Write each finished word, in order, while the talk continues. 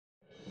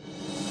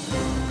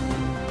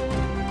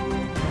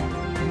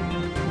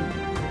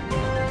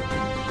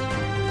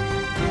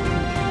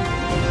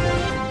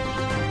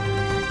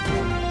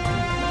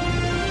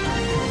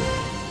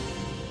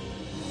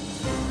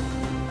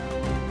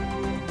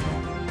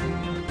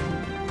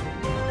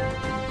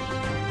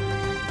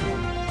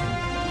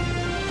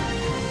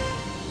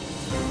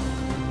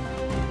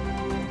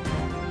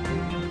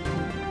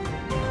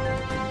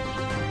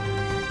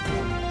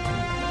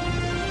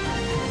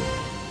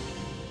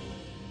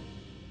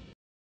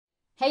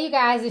Hey you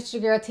guys, it's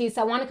your girl T.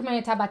 So I want to come in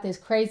and talk about this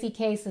crazy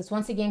case that's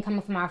once again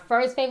coming from our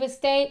first favorite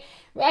state,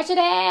 Ratchet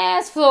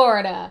ass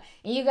Florida.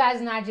 And you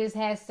guys know I just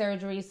had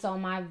surgery, so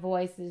my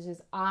voice is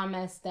just all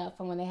messed up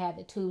from when they had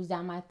the tubes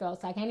down my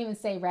throat. So I can't even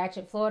say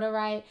Ratchet Florida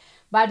right.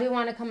 But I do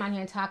want to come on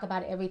here and talk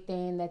about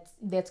everything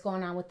that's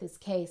going on with this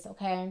case,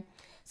 okay?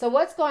 So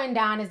what's going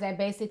down is that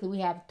basically we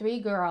have 3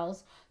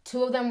 girls.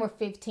 2 of them were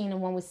 15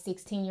 and 1 was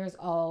 16 years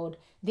old.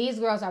 These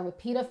girls are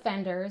repeat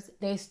offenders.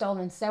 They've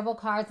stolen several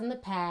cars in the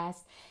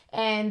past,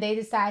 and they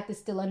decided to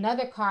steal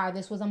another car.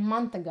 This was a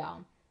month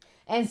ago.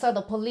 And so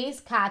the police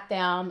caught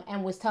them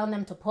and was telling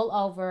them to pull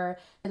over.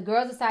 The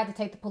girls decided to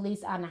take the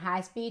police on a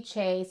high-speed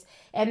chase,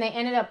 and they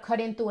ended up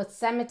cutting through a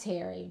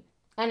cemetery.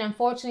 And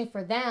unfortunately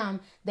for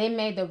them, they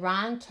made the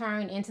wrong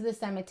turn into the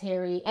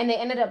cemetery and they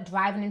ended up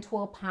driving into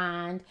a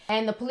pond.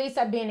 And the police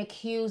are being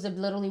accused of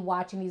literally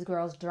watching these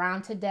girls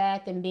drown to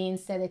death and being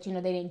said that,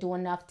 they didn't do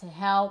enough to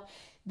help.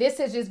 This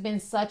has just been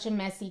such a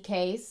messy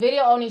case.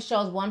 Video only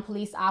shows 1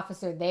 police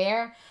officer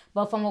there,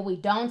 but from what we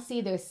don't see,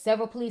 there's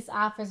several police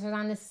officers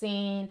on the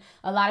scene.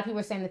 A lot of people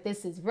are saying that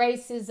this is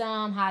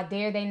racism. How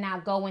dare they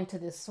not go into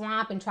the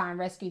swamp and try and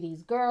rescue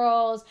these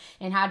girls?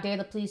 And how dare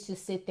the police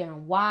just sit there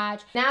and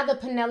watch? Now the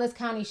Pinellas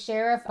County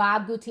Sheriff,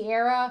 Bob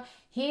Gutierrez,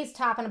 he's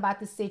talking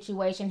about the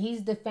situation. He's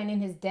defending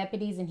his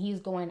deputies and he's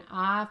going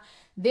off.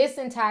 This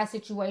entire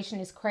situation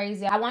is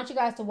crazy. I want you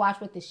guys to watch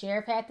what the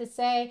sheriff had to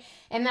say.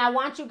 And then I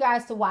want you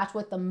guys to watch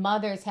what the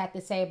mothers had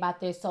to say about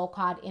their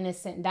so-called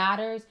innocent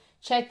daughters.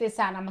 Check this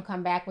out and I'm going to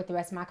come back with the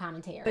rest of my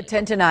commentary. At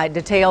 10 tonight,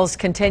 details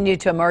continue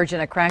to emerge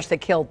in a crash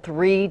that killed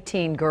 3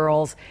 teen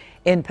girls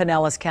in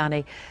Pinellas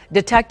County.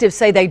 Detectives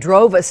say they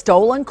drove a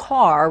stolen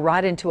car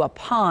right into a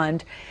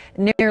pond.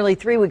 Nearly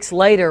 3 weeks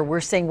later,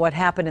 we're seeing what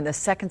happened in the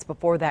seconds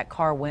before that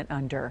car went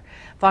under.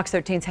 Fox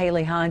 13's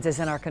Haley Hines is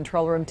in our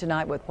control room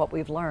tonight with what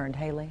we've learned.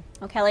 Haley.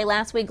 Well, Kelly,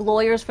 last week,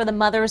 lawyers for the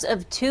mothers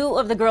of 2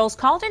 of the girls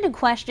called into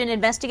question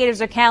investigators'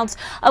 accounts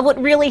of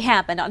what really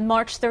happened on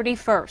March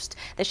 31st.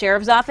 The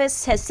sheriff's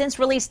office has since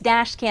released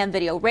dash cam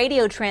video,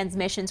 radio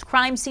transmissions,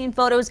 crime scene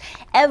photos,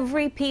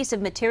 every piece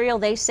of material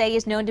they say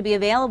is known to be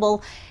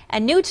available.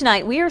 And new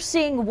tonight, we are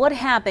seeing what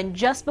happened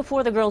just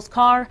before the girl's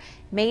car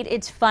made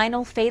its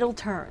final fatal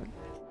turn.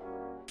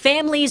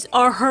 Families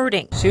are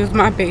hurting. She was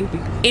my baby.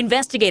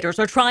 Investigators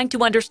are trying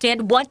to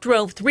understand what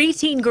drove 3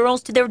 teen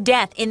girls to their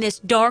death in this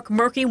dark,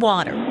 murky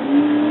water.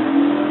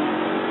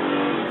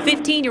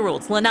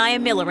 15-year-olds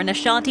Lanaya Miller and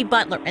Ashanti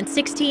Butler and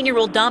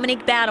 16-year-old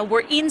Dominique Battle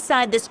were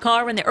inside this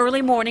car in the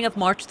early morning of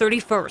March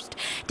 31st.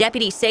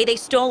 Deputies say they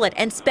stole it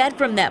and sped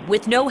from them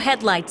with no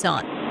headlights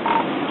on.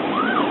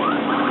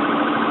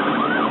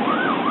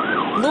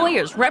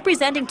 Lawyers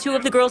representing 2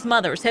 of the girls'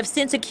 mothers have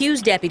since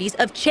accused deputies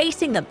of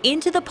chasing them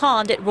into the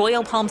pond at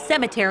Royal Palm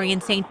Cemetery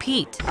in St.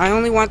 Pete. I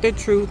only want the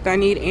truth. I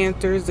need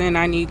answers and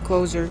I need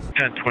closure.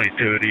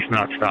 1022, he's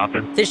not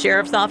stopping. The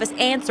sheriff's office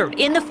answered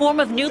in the form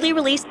of newly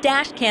released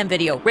dash cam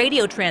video,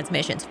 radio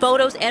transmissions,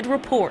 photos, and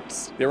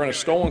reports. They were in a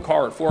stolen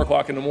car at 4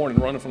 o'clock in the morning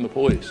running from the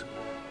police.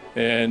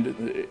 And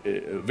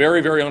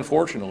very, very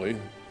unfortunately,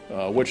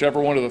 whichever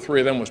one of the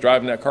 3 of them was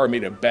driving that car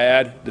made a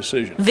bad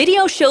decision.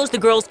 Video shows the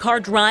girls' car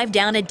drive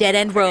down a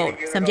dead-end road.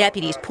 Some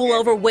deputies pull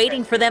over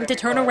waiting for them to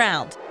turn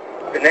around.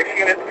 The next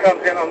unit that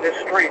comes in on this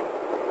street,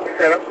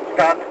 set up some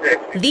stop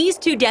sticks. These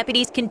 2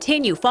 deputies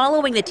continue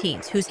following the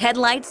teens, whose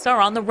headlights are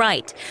on the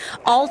right.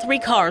 All 3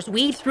 cars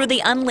weave through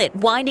the unlit,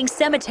 winding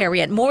cemetery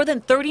at more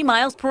than 30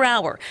 miles per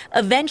hour.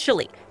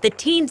 Eventually, the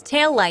teens'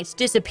 taillights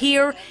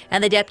disappear,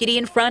 and the deputy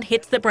in front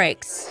hits the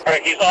brakes. All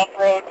right, he's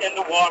off-road in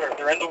the water.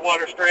 They're in the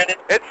water stranded.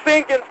 It's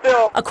sinking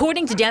still.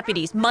 According to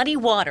deputies, muddy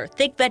water,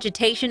 thick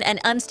vegetation,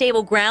 and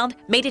unstable ground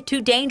made it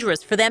too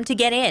dangerous for them to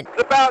get in.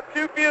 It's about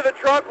 2 feet of the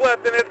truck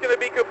left, and it's going to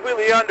be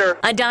completely under.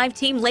 A dive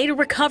team later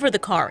recovered the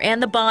car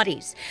and the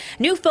bodies.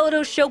 New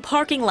photos show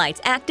parking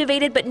lights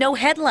activated but no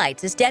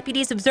headlights, as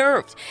deputies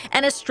observed,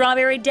 and a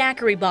strawberry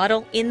daiquiri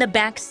bottle in the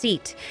back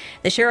seat.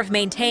 The sheriff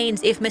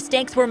maintains if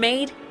mistakes were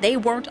made, they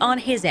weren't on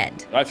his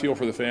end. I feel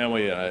for the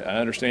family. I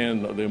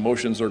understand the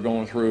emotions they're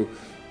going through,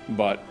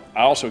 but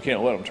I also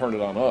can't let them turn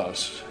it on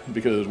us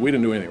because we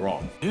didn't do anything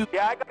wrong. Yeah,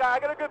 I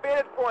got a good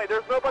vantage point.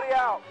 There's nobody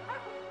out.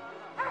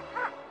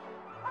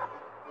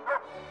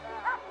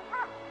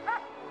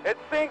 It's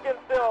sinking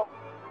still.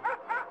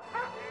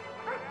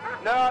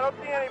 No, I don't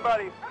see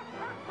anybody.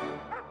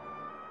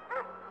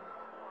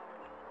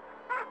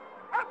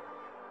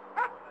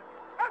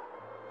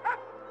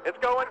 It's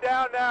going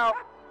down now.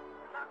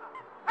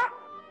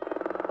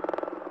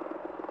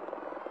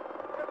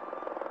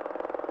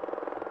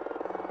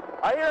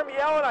 I hear him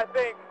yelling, I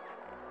think.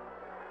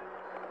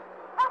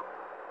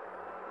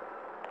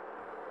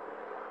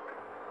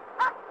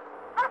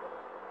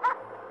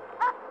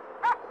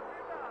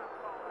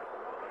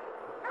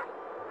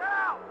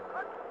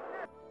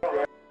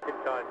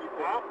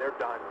 They're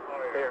done.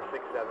 They're 6-7,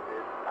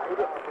 dude.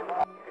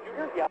 Did you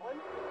hear yelling?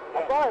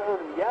 I thought I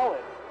heard him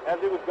yelling as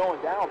it was going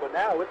down, but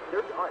now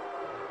they're done.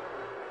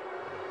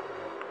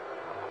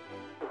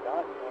 They're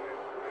done.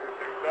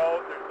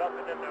 There's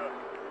nothing in the...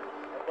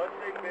 Unless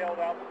they bailed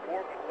out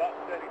before, but Button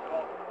said he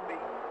saw some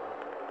feet.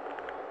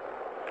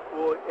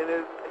 Well,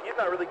 he's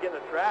not really getting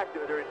a track,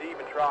 or did he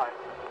even try?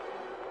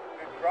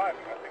 He's driving,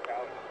 I think,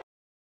 Alex.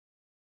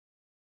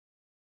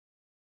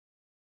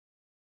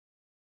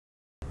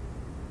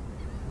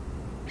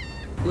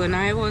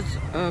 Lanaya was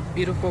a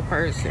beautiful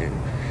person.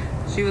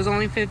 She was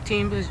only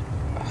 15, but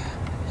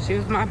she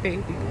was my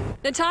baby.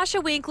 Natasha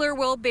Winkler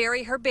will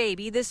bury her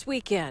baby this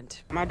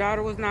weekend. My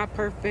daughter was not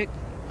perfect.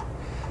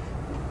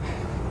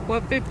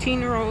 What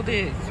 15-year-old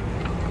is?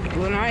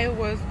 Lanaya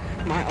was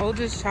my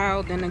oldest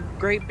child and a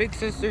great big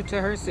sister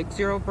to her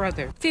 6-year-old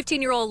brother.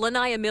 15-year-old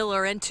Lanaya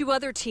Miller and 2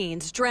 other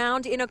teens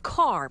drowned in a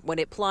car when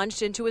it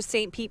plunged into a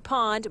St. Pete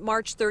pond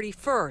March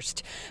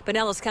 31st.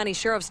 Pinellas County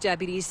Sheriff's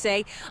deputies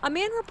say a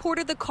man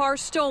reported the car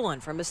stolen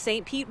from a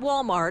St. Pete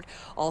Walmart.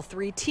 All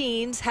 3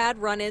 teens had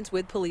run-ins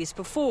with police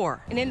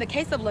before. And in the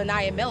case of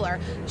Lanaya Miller,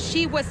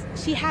 she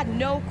had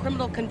no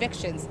criminal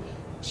convictions.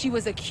 She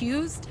was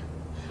accused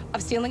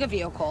of stealing a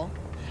vehicle,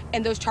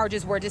 and those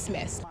charges were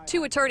dismissed.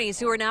 2 attorneys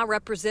who are now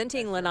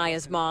representing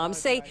Lanaya's mom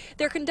say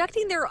they're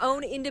conducting their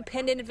own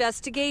independent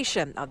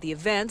investigation of the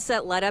events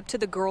that led up to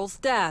the girls'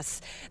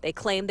 deaths. They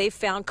claim they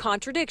found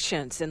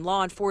contradictions in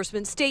law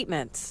enforcement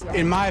statements.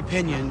 In my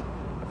opinion,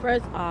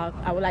 first off,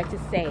 I would like to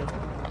say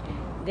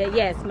that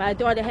yes, my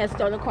daughter has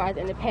stolen cars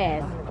in the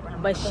past,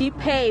 but she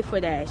paid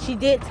for that. She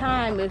did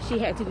time if she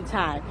had to do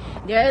time.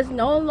 There is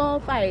no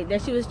long fight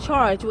that she was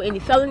charged with any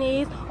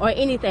felonies or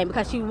anything,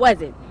 because she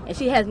wasn't, and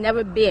she has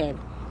never been.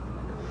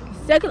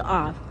 Second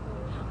off,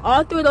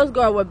 all 3 of those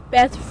girls were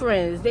best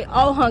friends. They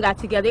all hung out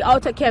together. They all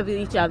took care of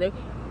each other.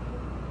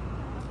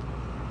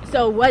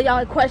 So what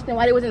y'all questioning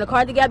why they was in the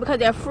car together? Because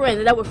they're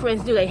friends. That's what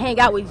friends do. They hang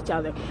out with each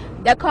other.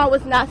 That car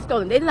was not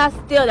stolen. They did not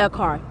steal that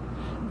car.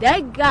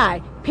 That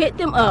guy picked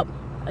them up,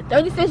 a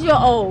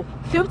 36-year-old,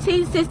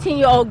 15,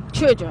 16-year-old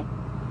children.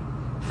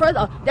 First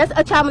off, that's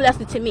a child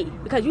molester to me,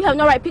 because you have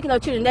no right picking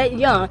up children that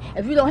young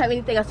if you don't have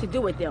anything else to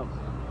do with them.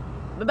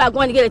 About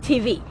going to get a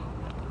TV.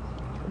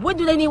 What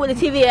do they need with a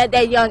TV at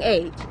that young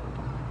age?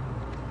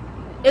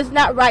 It's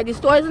not right. The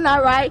stories are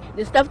not right.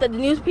 The stuff that the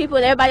news people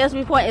and everybody else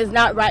report is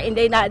not right, and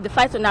the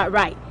fights are not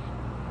right.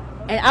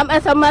 And I'm,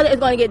 as a mother,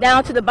 is going to get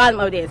down to the bottom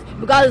of this,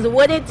 regardless of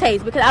what it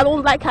takes, because I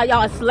don't like how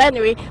y'all are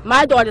slandering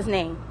my daughter's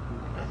name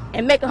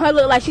and making her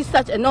look like she's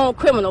such a known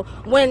criminal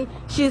when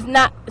she's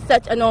not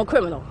such a known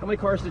criminal. How many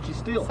cars did she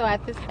steal? So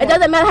at this point, it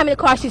doesn't matter how many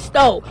cars she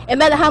stole. It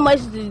matters how much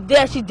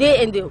that she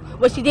didn't do,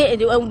 what she didn't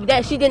do, and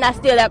that she did not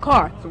steal that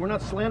car. So we're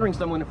not slandering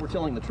someone if we're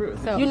telling the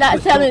truth. So you're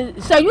not telling.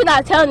 So you're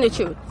not telling the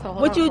truth. So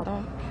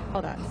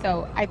hold on.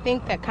 So I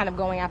think that kind of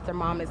going after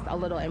mom is a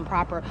little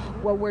improper.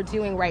 What we're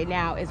doing right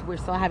now is we're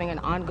still having an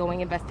ongoing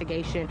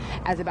investigation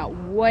as about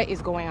what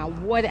is going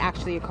on, what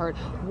actually occurred,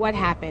 what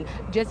happened.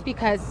 Just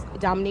because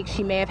Dominique,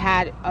 she may have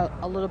had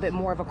a little bit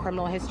more of a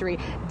criminal history,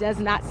 does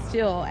not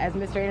still, as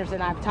Mr. Anderson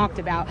and I have talked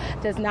about,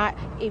 does not,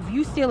 if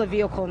you steal a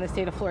vehicle in the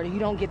state of Florida, you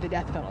don't get the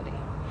death penalty.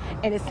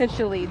 And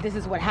essentially, this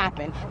is what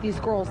happened. These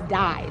girls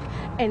died.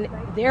 And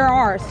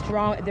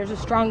there's a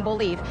strong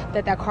belief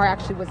that that car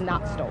actually was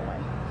not stolen.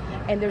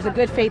 And there's a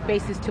good faith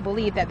basis to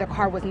believe that the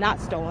car was not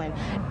stolen.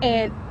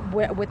 And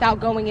without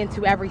going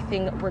into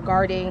everything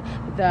regarding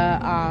the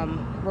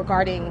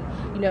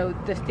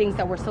the things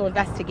that we're still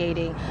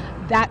investigating,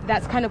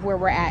 that's kind of where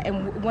we're at.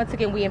 And once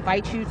again, we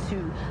invite you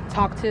to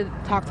talk to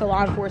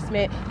law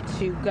enforcement,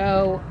 to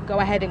go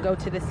ahead and go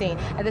to the scene.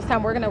 At this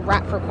time, we're going to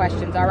wrap for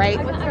questions. All right,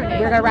 we're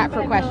going to wrap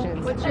for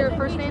questions. What's your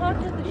first name?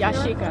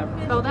 Yashika.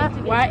 Spell that.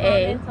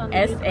 YASHICA.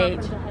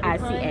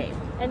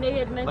 And they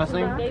had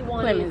mentioned that they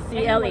wanted Clemens,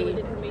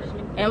 CLEMMONS.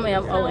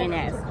 CLEMMON.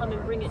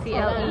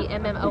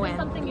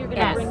 Something you're going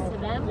to bring to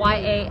them.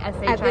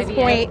 YASHIVA. At this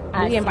point,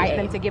 we invite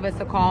them to give us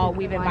a call.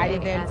 We've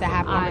invited them to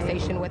have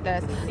conversation with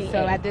us.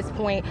 So at this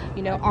point,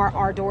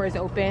 our door is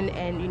open,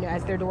 and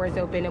as their door is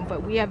open,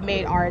 but we have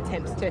made our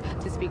attempts to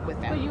speak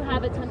with them. So you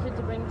have attempted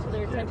to bring to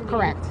their attention.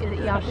 Correct. Is it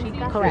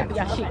Yashika? Correct.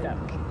 Yashika.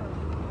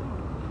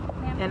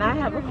 And I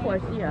have a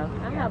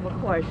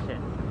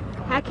question.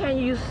 How can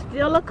you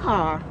steal a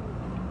car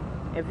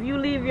if you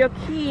leave your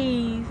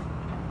keys,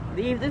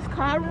 leave this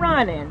car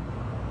running?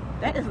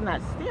 That is not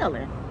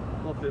stealing.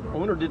 Well, if the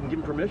owner didn't give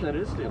him permission, that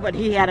is stealing. But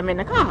he had them in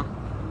the car.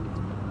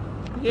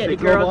 They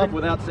drove off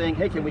without saying,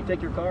 "Hey, can we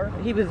take your car?"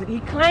 He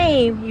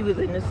claimed he was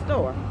in the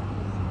store.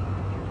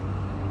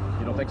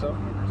 You don't think so?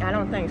 I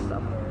don't think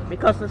so.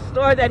 Because the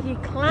store that he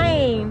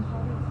claimed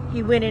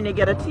he went in to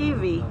get a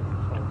TV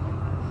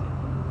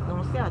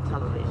don't sell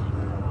television.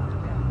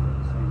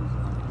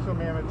 So,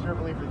 ma'am, it's your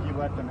belief that you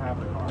let them have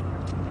the car?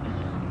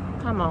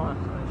 Come on.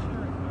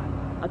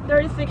 A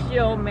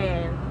 36-year-old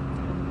man,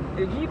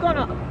 if you're going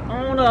to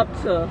own up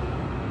to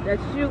that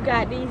you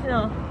got these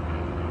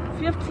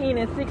 15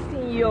 and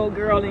 16-year-old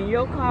girl in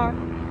your car,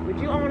 would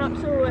you own up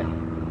to it?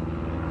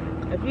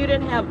 If you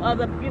didn't have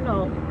other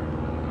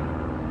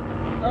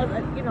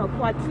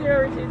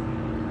criteria,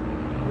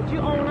 would you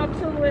own up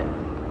to it?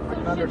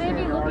 So should they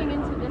be looking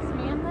into this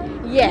man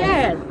then?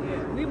 Yes.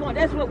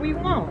 That's what we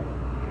want.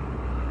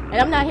 And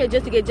I'm not here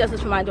just to get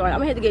justice for my daughter.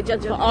 I'm here to get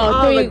justice for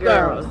all 3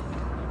 girls.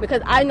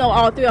 Because I know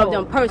all 3 of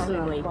them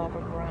personally. All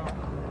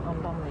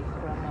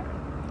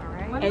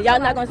right. And y'all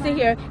not gonna sit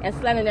here and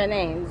slander their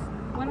names.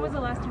 When was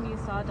the last time you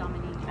saw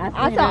Dominique?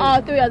 I saw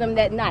all three of them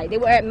that night. They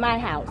were at my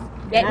house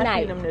that night. I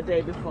seen them the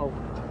day before.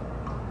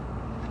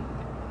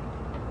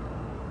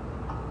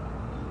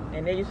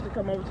 And they used to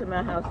come over to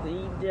my house to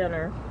eat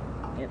dinner,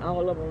 and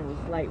all of them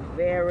was like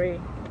very,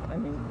 I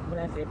mean, when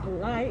I say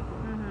polite,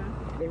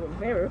 they were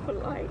very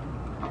polite.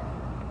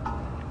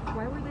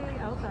 Why were they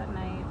out that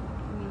night?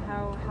 I mean,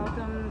 how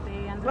come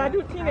they ended Why up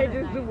do out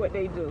teenagers at do night? what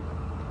they do?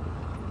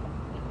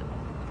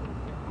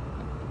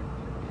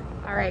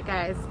 All right,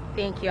 guys,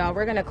 thank y'all.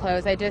 We're gonna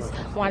close. I just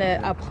want to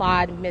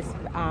applaud Miss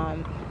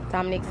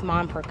Dominique's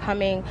mom for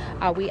coming.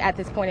 We, at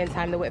this point in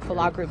time, the Whitfield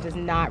Law Group does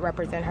not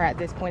represent her at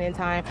this point in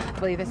time. I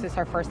believe this is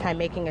her first time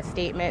making a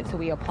statement, so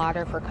we applaud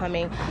her for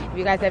coming. If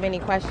you guys have any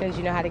questions,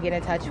 you know how to get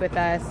in touch with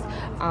us.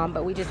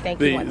 But we just thank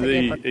you once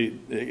again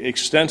for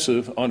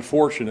extensive,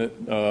 unfortunate,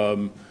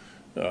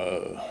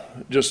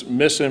 just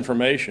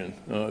misinformation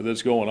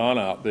that's going on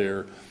out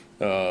there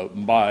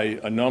by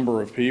a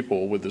number of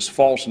people with this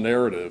false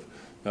narrative,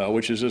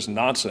 which is just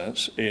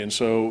nonsense. And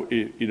so,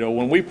 you know,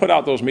 when we put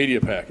out those media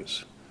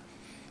packets,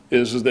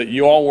 is that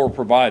you all were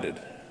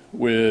provided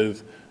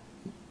with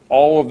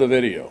all of the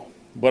video.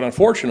 But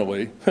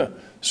unfortunately,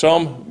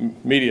 some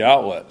media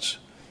outlets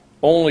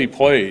only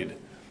played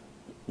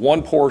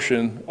one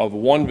portion of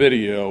one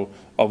video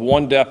of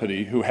one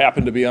deputy who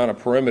happened to be on a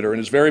perimeter,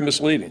 and it's very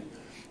misleading.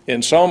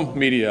 And some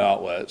media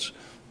outlets,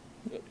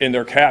 in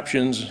their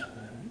captions,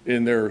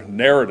 in their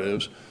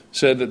narratives,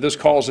 said that this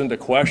calls into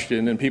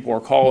question, and people are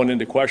calling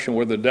into question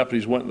whether the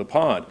deputies went in the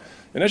pond.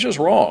 And that's just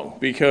wrong,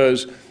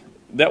 because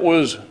that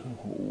was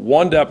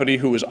one deputy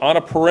who was on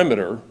a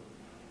perimeter,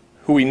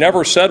 who he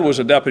never said was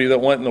a deputy that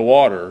went in the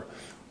water,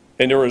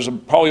 and there was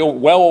probably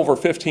well over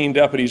 15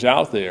 deputies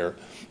out there.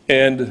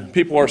 And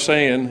people are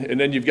saying, and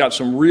then you've got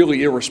some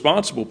really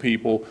irresponsible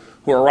people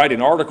who are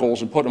writing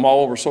articles and putting them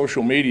all over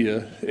social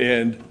media,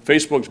 and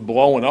Facebook's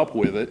blowing up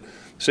with it,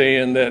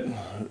 saying that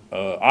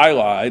I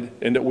lied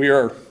and that we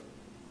are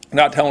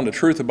not telling the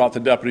truth about the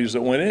deputies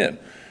that went in.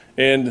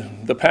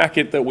 And the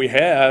packet that we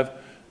have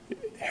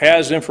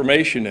has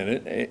information in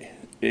it,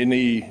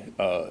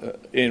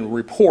 in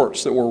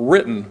reports that were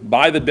written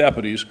by the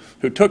deputies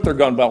who took their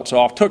gun belts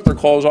off, took their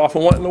clothes off,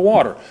 and went in the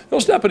water.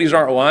 Those deputies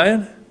aren't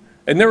lying,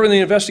 and they're in the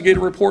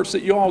investigative reports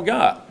that you all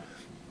got.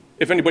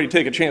 If anybody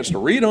take a chance to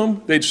read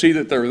them, they'd see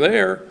that they're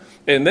there.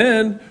 And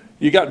then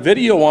you got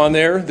video on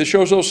there that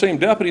shows those same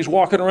deputies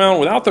walking around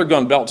without their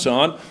gun belts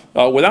on,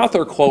 without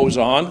their clothes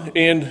on.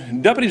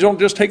 And deputies don't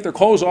just take their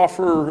clothes off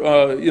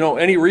for you know,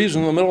 any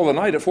reason in the middle of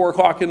the night at 4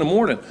 o'clock in the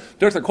morning.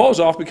 They took their clothes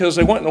off because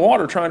they went in the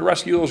water trying to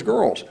rescue those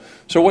girls.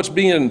 So what's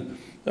being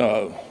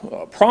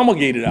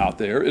promulgated out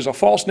there is a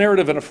false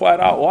narrative and a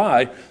flat-out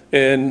lie.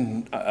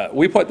 And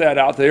we put that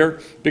out there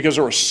because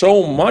there was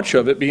so much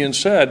of it being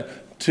said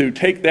to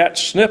take that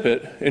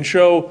snippet and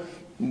show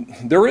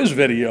there is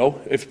video,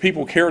 if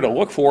people care to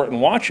look for it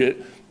and watch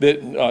it,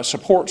 that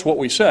supports what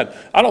we said.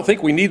 I don't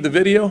think we need the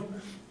video.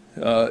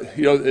 You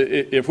know,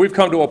 if we've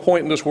come to a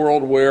point in this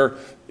world where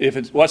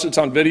unless it's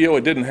on video,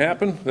 it didn't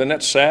happen, then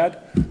that's sad.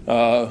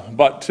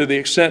 But to the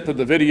extent that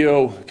the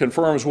video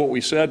confirms what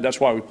we said, that's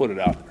why we put it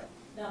out there.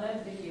 Now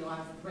that video, I've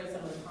read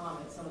some of the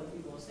comments, some of the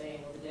people were saying,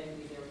 well, the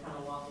deputies, they were kind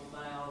of walking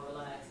by all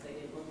relaxed. They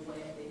didn't look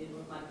wet. They didn't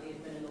look like they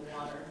had been in the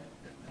water.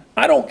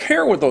 I don't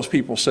care what those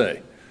people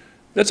say.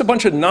 That's a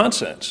bunch of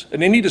nonsense, and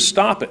they need to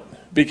stop it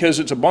because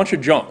it's a bunch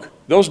of junk.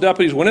 Those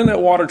deputies went in that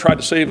water, tried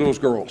to save those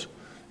girls,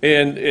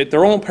 and at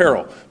their own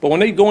peril. But when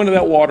they go into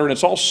that water and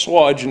it's all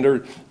sludge and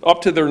they're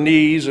up to their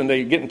knees and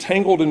they get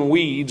entangled in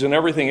weeds and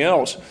everything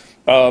else,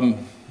 they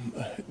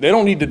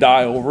don't need to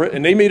die over it,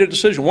 and they made a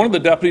decision. One of the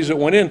deputies that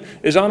went in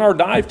is on our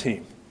dive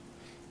team.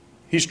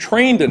 He's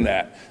trained in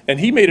that, and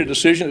he made a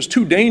decision. It's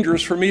too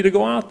dangerous for me to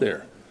go out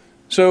there.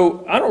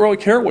 So I don't really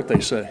care what they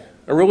say.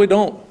 I really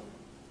don't.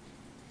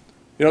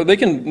 You know, they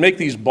can make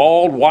these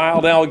bald,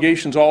 wild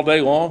allegations all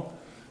day long.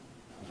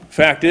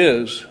 Fact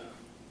is,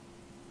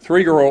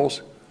 3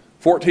 girls,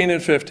 14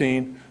 and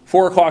 15,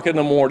 4 o'clock in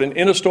the morning,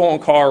 in a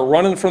stolen car,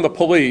 running from the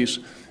police,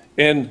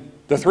 and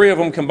the 3 of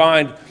them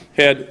combined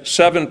had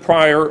 7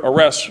 prior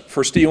arrests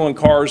for stealing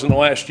cars in the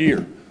last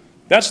year.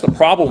 That's the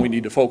problem we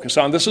need to focus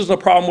on. This isn't a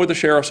problem with the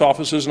sheriff's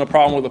office, this isn't a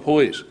problem with the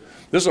police.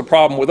 This is a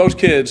problem with those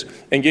kids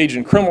engaged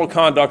in criminal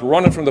conduct,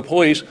 running from the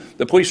police.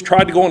 The police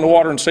tried to go in the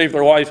water and save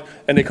their life,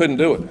 and they couldn't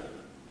do it.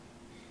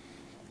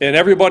 And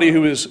everybody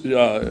who is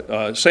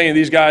saying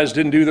these guys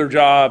didn't do their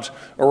jobs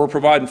or were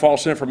providing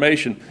false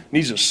information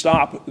needs to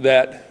stop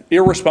that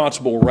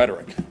irresponsible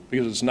rhetoric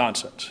because it's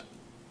nonsense.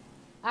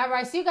 All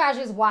right, so you guys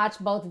just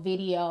watched both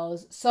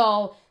videos.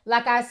 So,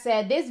 like I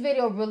said, this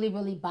video really,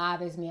 really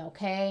bothers me,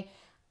 okay?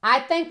 I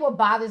think what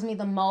bothers me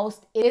the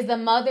most is the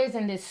mothers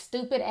and this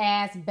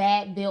stupid-ass,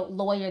 bad-built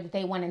lawyer that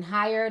they went and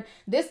hired.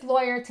 This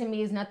lawyer, to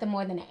me, is nothing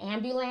more than an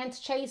ambulance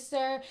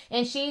chaser,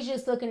 and she's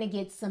just looking to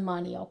get some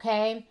money,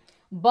 okay?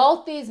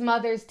 Both these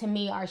mothers to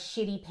me are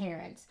shitty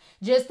parents.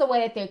 Just the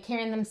way that they're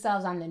carrying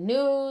themselves on the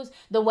news,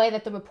 the way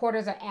that the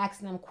reporters are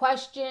asking them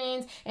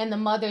questions, and the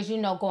mothers,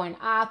 going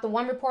off. The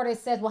one reporter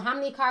says, well, how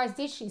many cars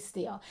did she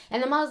steal?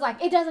 And the mother's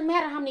like, it doesn't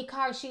matter how many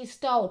cars she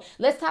stole.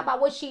 Let's talk about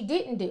what she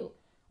didn't do.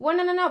 Well,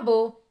 no,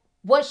 boo.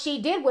 What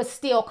she did was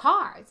steal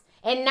cars.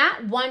 And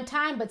not one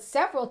time, but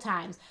several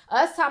times.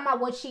 Us talking about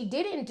what she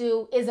didn't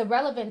do is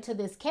irrelevant to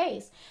this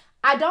case.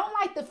 I don't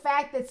like the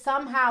fact that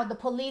somehow the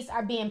police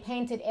are being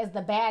painted as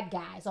the bad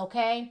guys,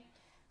 okay?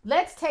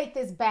 Let's take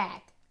this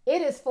back.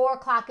 It is 4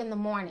 o'clock in the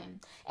morning.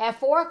 At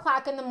 4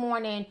 o'clock in the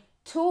morning,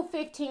 two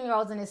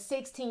 15-year-olds and a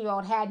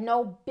 16-year-old had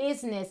no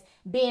business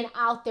being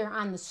out there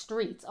on the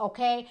streets,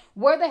 okay?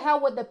 Where the hell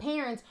were the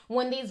parents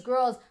when these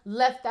girls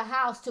left the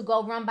house to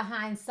go run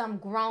behind some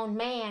grown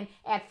man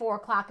at 4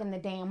 o'clock in the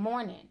damn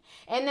morning?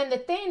 And then the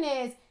thing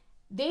is,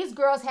 these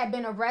girls have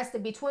been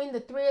arrested. Between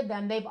the three of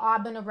them, they've all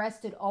been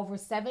arrested over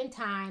 7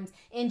 times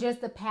in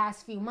just the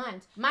past few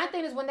months. My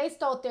thing is, when they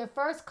stole their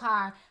first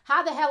car,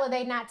 how the hell are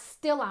they not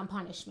still on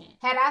punishment?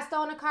 Had I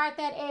stolen a car at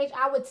that age,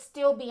 I would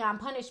still be on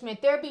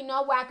punishment. There'd be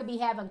no way I could be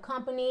having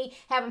company,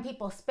 having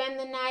people spend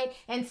the night,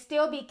 and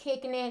still be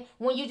kicking it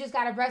when you just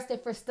got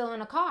arrested for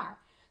stealing a car.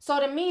 So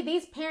to me,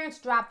 these parents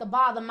dropped the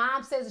ball. The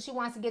mom says that she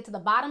wants to get to the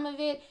bottom of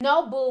it.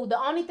 No, boo. The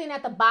only thing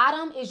at the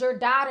bottom is your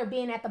daughter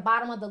being at the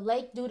bottom of the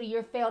lake due to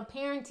your failed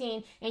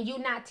parenting and you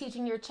not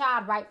teaching your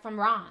child right from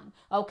wrong,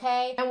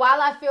 okay? And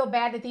while I feel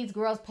bad that these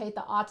girls paid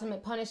the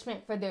ultimate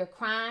punishment for their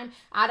crime,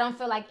 I don't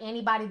feel like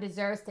anybody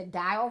deserves to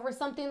die over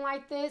something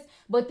like this.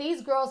 But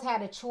these girls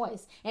had a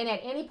choice. And at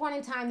any point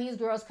in time, these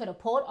girls could have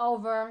pulled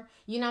over,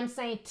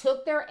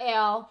 took their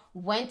L,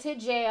 went to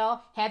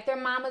jail, had their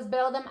mamas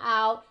bail them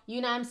out,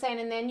 and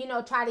then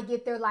try to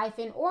get their life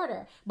in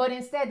order. But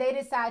instead, they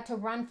decided to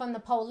run from the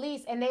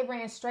police and they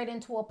ran straight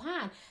into a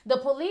pond. The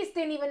police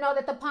didn't even know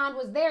that the pond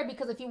was there,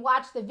 because if you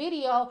watch the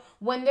video,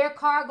 when their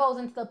car goes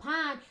into the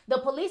pond, the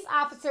police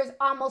officers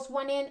almost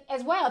went in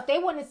as well. If they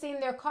wouldn't have seen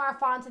their car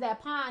fall into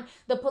that pond,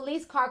 the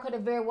police car could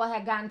have very well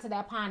had gotten to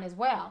that pond as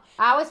well.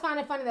 I always find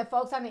it funny that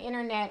folks on the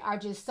internet are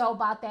just so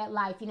about that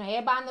life.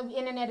 Everybody on the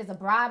internet is a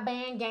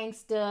broadband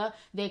gangster.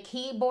 They're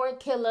keyboard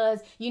killers.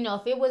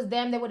 If it was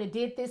them, they would have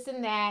did this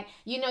and that.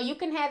 You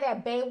can have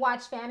that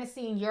Baywatch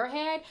fantasy in your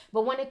head,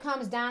 but when it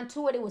comes down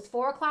to it, it was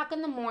 4 o'clock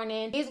in the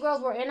morning. These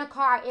girls were in a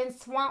car in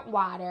swamp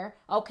water,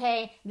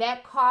 okay?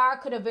 That car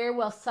could have very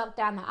well sucked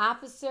down the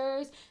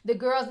officers. The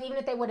girls, even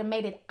if they would have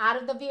made it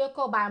out of the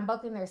vehicle by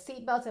unbuckling their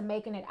seatbelts and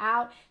making it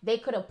out, they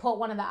could have put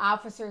one of the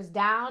officers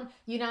down,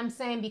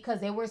 because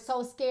they were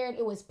so scared.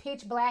 It was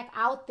pitch black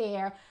out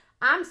there.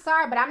 I'm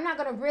sorry, but I'm not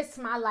going to risk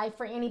my life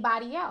for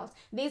anybody else.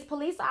 These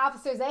police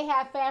officers, they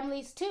have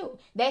families too.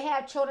 They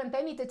have children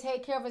they need to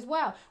take care of as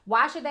well.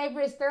 Why should they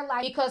risk their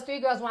life because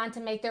 3 girls wanted to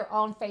make their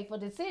own fateful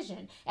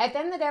decision? At the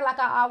end of the day, like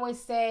I always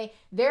say,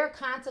 there are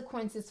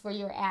consequences for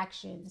your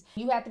actions.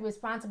 You have to be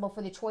responsible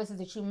for the choices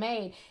that you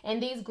made.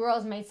 And these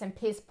girls made some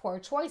piss poor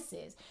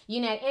choices.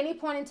 At any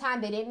point in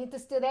time, they didn't need to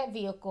steal that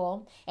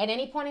vehicle. At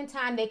any point in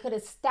time, they could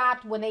have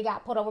stopped when they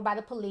got pulled over by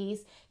the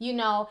police,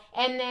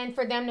 and then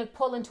for them to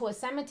pull into a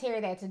cemetery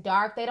that's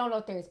dark. They don't know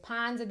if there's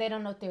ponds or they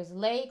don't know if there's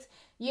lakes.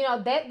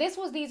 This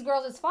was these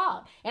girls'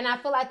 fault. And I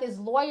feel like this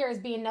lawyer is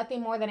being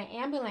nothing more than an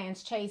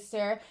ambulance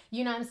chaser,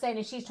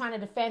 and she's trying to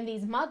defend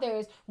these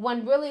mothers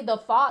when really the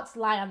faults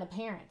lie on the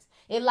parents.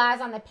 It lies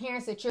on the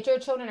parents that your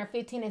children are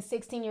 15 and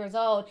 16 years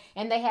old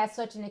and they had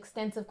such an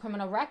extensive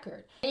criminal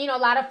record. And, a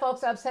lot of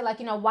folks are upset,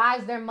 why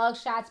is their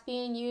mugshots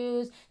being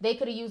used? They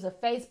could have used a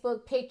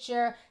Facebook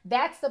picture.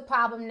 That's the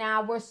problem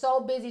now. We're so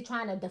busy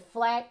trying to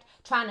deflect,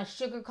 trying to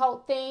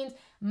sugarcoat things.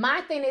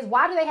 My thing is,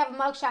 why do they have a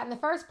mugshot in the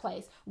first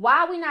place? Why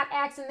are we not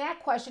asking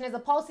that question as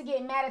opposed to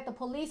getting mad at the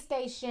police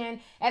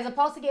station, as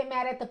opposed to getting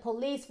mad at the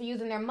police for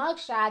using their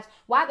mugshots?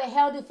 Why the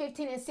hell do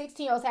 15 and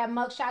 16-year-olds have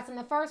mugshots in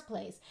the first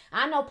place?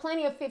 I know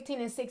plenty of 15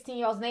 and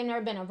 16-year-olds, they've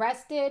never been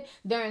arrested.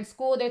 They're in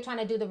school. They're trying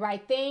to do the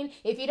right thing.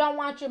 If you don't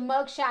want your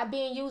mugshot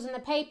being used in the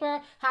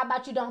paper, how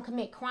about you don't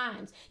commit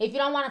crimes? If you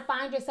don't want to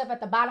find yourself at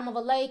the bottom of a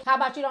lake, how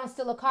about you don't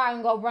steal a car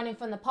and go running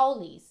from the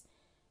police?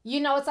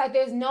 It's like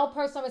there's no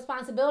personal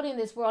responsibility in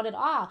this world at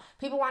all.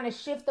 People want to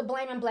shift the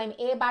blame and blame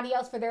everybody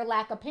else for their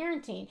lack of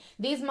parenting.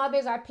 These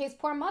mothers are piss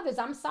poor mothers.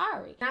 I'm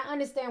sorry. I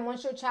understand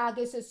once your child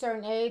gets to a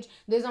certain age,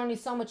 there's only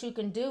so much you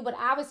can do. But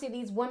obviously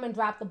these women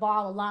dropped the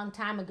ball a long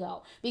time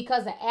ago,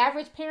 because the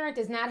average parent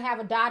does not have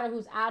a daughter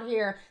who's out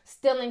here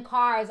stealing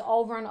cars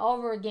over and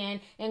over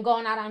again and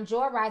going out on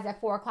joyrides at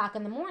 4 o'clock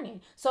in the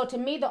morning. So to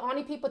me, the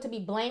only people to be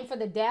blamed for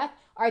the death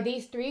are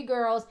these 3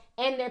 girls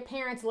and their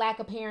parents' lack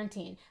of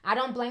parenting. I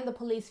don't blame the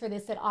police police for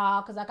this at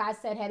all, because like I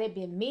said, had it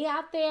been me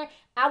out there,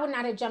 I would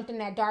not have jumped in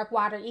that dark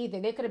water either.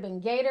 There could have been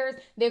gators.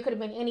 There could have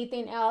been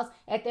anything else.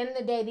 At the end of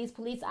the day, these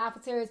police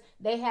officers,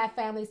 they have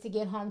families to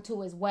get home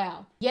to as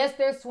well. Yes,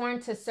 they're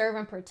sworn to serve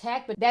and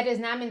protect, but that does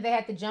not mean they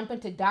have to jump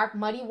into dark,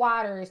 muddy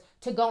waters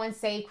to go and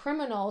save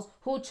criminals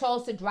who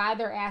chose to drive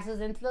their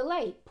asses into the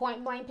lake.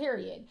 Point blank,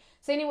 period.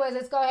 So anyways,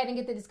 let's go ahead and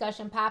get the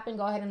discussion popping.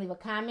 Go ahead and leave a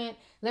comment.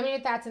 Let me know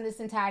your thoughts on this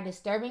entire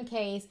disturbing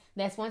case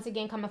that's once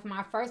again coming from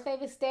our first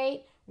favorite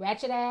state,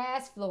 Ratchet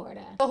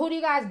Florida. So who do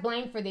you guys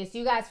blame for this? Do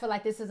you guys feel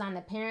like this is on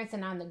the parents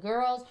and on the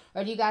girls?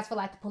 Or do you guys feel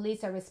like the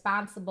police are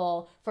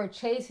responsible for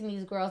chasing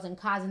these girls and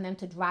causing them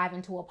to drive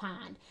into a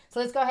pond? So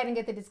let's go ahead and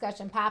get the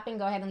discussion popping.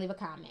 Go ahead and leave a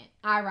comment.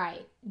 All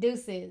right,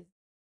 deuces.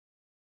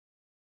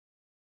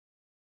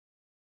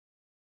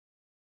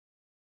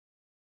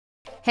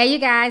 Hey you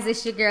guys,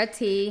 it's your girl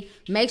T.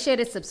 Make sure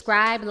to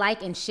subscribe,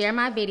 like, and share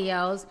my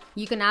videos.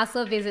 You can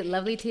also visit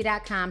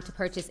lovelyt.com to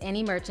purchase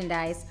any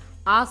merchandise.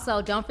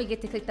 Also, don't forget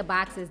to click the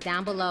boxes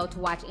down below to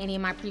watch any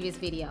of my previous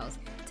videos.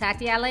 Talk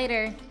to y'all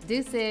later.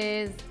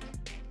 Deuces.